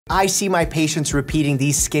I see my patients repeating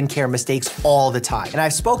these skincare mistakes all the time, and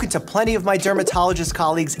I've spoken to plenty of my dermatologist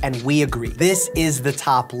colleagues and we agree. This is the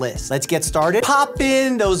top list. Let's get started. Pop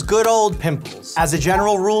in those good old pimples. As a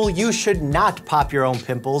general rule, you should not pop your own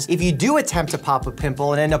pimples. If you do attempt to pop a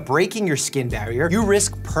pimple and end up breaking your skin barrier, you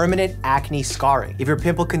risk permanent acne scarring. If your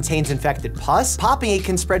pimple contains infected pus, popping it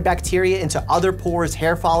can spread bacteria into other pores,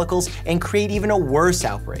 hair follicles, and create even a worse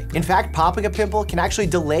outbreak. In fact, popping a pimple can actually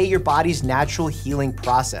delay your body's natural healing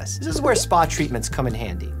process. This is where spa treatments come in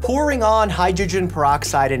handy. Pouring on hydrogen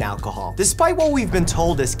peroxide and alcohol. Despite what we've been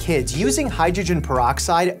told as kids, using hydrogen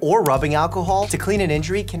peroxide or rubbing alcohol to clean an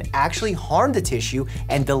injury can actually harm the tissue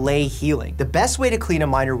and delay healing. The best way to clean a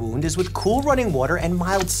minor wound is with cool running water and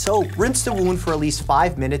mild soap. Rinse the wound for at least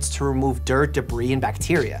 5 minutes to remove dirt, debris, and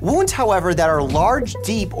bacteria. Wounds, however, that are large,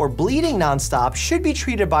 deep, or bleeding nonstop should be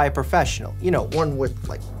treated by a professional. You know, one with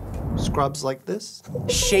like scrubs like this.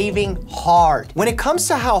 Shaving hard. When it comes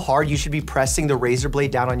to how hard you should be pressing the razor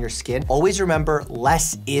blade down on your skin, always remember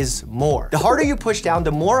less is more. The harder you push down,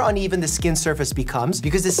 the more uneven the skin surface becomes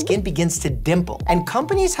because the skin begins to dimple. And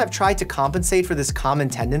companies have tried to compensate for this common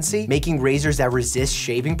tendency, making razors that resist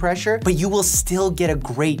shaving pressure, but you will still get a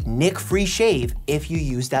great nick-free shave if you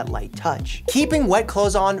use that light touch. Keeping wet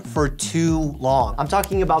clothes on for too long. I'm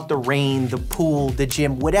talking about the rain, the pool, the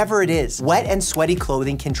gym, whatever it is. Wet and sweaty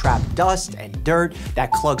clothing can trap dust and dirt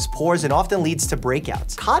that clogs pores and often leads to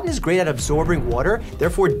breakouts. Cotton is great at absorbing water,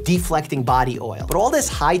 therefore deflecting body oil. But all this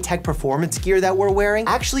high-tech performance gear that we're wearing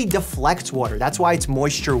actually deflects water. That's why it's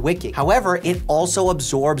moisture wicking. However, it also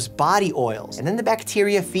absorbs body oils. And then the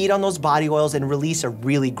bacteria feed on those body oils and release a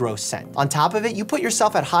really gross scent. On top of it, you put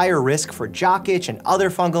yourself at higher risk for jock itch and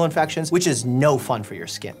other fungal infections, which is no fun for your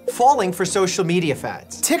skin. Falling for social media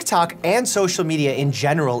fads. TikTok and social media in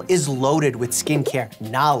general is loaded with skincare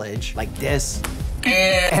knowledge like this,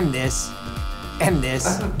 and this, and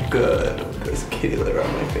this. Good with this kitty litter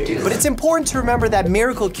on my face. But it's important to remember that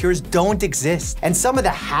miracle cures don't exist, and some of the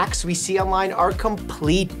hacks we see online are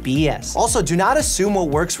complete BS. Also, do not assume what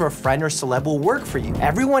works for a friend or celeb will work for you.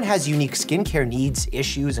 Everyone has unique skincare needs,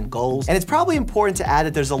 issues, and goals, and it's probably important to add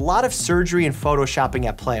that there's a lot of surgery and photoshopping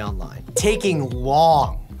at play online. Taking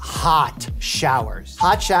long, hot showers.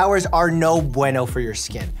 Hot showers are no bueno for your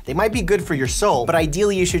skin. They might be good for your soul, but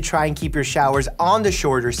ideally you should try and keep your showers on the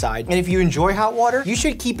shorter side. And if you enjoy hot water, you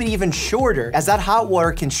should keep it even shorter, as that hot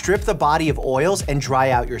water can strip the body of oils and dry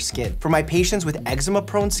out your skin. For my patients with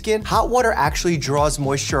eczema-prone skin, hot water actually draws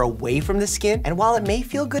moisture away from the skin, and while it may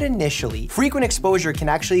feel good initially, frequent exposure can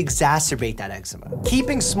actually exacerbate that eczema.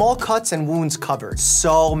 Keeping small cuts and wounds covered.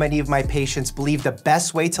 So many of my patients believe the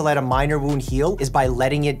best way to let a minor wound heal is by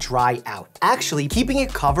letting it dry out. Actually, keeping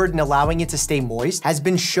it covered and allowing it to stay moist has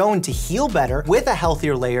been shown to heal better with a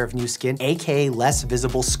healthier layer of new skin, aka less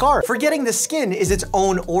visible scar. Forgetting the skin is its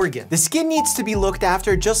own organ. The skin needs to be looked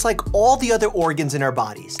after just like all the other organs in our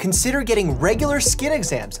bodies. Consider getting regular skin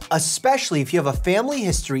exams, especially if you have a family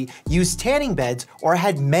history, used tanning beds, or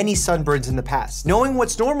had many sunburns in the past. Knowing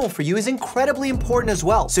what's normal for you is incredibly important as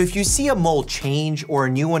well. So if you see a mole change or a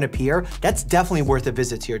new one appear, that's definitely worth a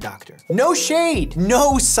visit to your doctor. No shade,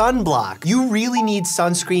 no sunblock. You really need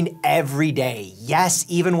sunscreen every day. Yes,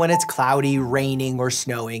 even when it's cloudy, raining, or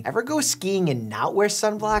snowing. Ever go skiing and not wear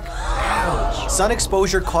sunblock? Ouch. Sun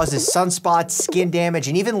exposure causes sunspots, skin damage,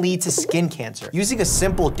 and even lead to skin cancer. Using a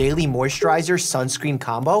simple daily moisturizer sunscreen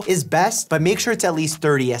combo is best, but make sure it's at least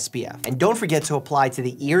 30 SPF. And don't forget to apply to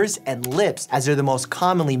the ears and lips, as they're the most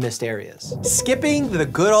commonly missed areas. Skipping the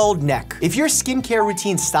good old neck. If your skincare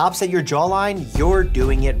routine stops at your jawline, you're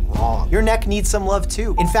doing it wrong. Your neck needs some love too.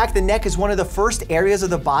 In fact, the neck is one of the first areas of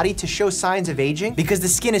the body to show signs of aging because the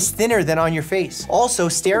skin is thinner than on your face. Also,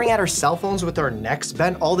 staring at our cell phones with our necks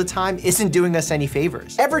bent all the time isn't doing us any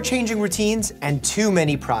favors. Ever-changing routines and too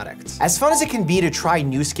many products. As fun as it can be to try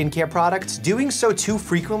new skincare products, doing so too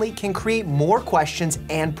frequently can create more questions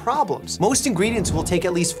and problems. Most ingredients will take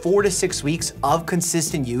at least 4 to 6 weeks of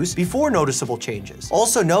consistent use before noticeable changes.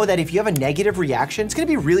 Also know that if you have a negative reaction, it's gonna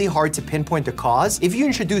be really hard to pinpoint the cause if you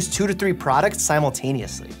introduce 2 to 3 products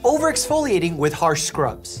simultaneously. Over-exfoliating with harsh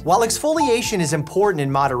scrubs. While exfoliation is important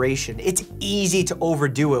in moderation, it's easy to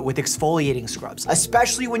overdo it with exfoliating scrubs,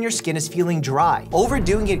 especially when your skin is feeling dry.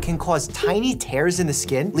 Overdoing it can cause tiny tears in the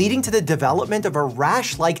skin, leading to the development of a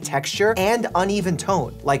rash-like texture and uneven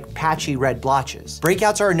tone, like patchy red blotches.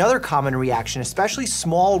 Breakouts are another common reaction, especially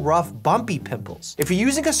small, rough, bumpy pimples. If you're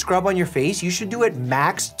using a scrub on your face, you should do it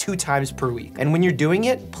max 2 times per week. And when you're doing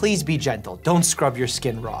it, please be gentle. Don't scrub your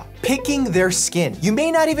skin raw. Picking their skin. You You may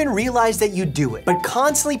not even realize that you do it, but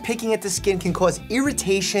constantly picking at the skin can cause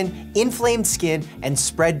irritation, inflamed skin, and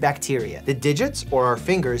spread bacteria. The digits, or our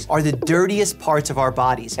fingers, are the dirtiest parts of our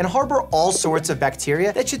bodies and harbor all sorts of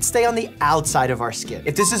bacteria that should stay on the outside of our skin.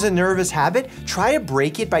 If this is a nervous habit, try to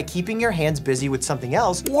break it by keeping your hands busy with something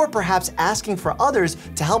else, or perhaps asking for others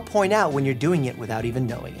to help point out when you're doing it without even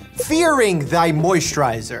knowing it. Fearing thy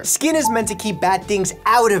moisturizer. Skin is meant to keep bad things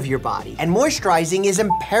out of your body, and moisturizing is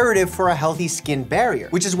imperative for a healthy skin barrier,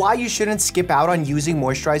 which is why you shouldn't skip out on using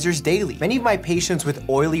moisturizers daily. Many of my patients with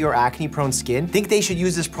oily or acne-prone skin think they should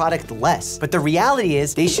use this product less, but the reality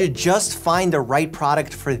is they should just find the right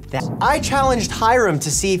product for them. I challenged Hiram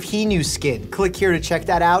to see if he knew skin. Click here to check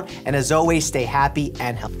that out, and as always, stay happy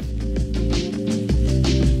and healthy.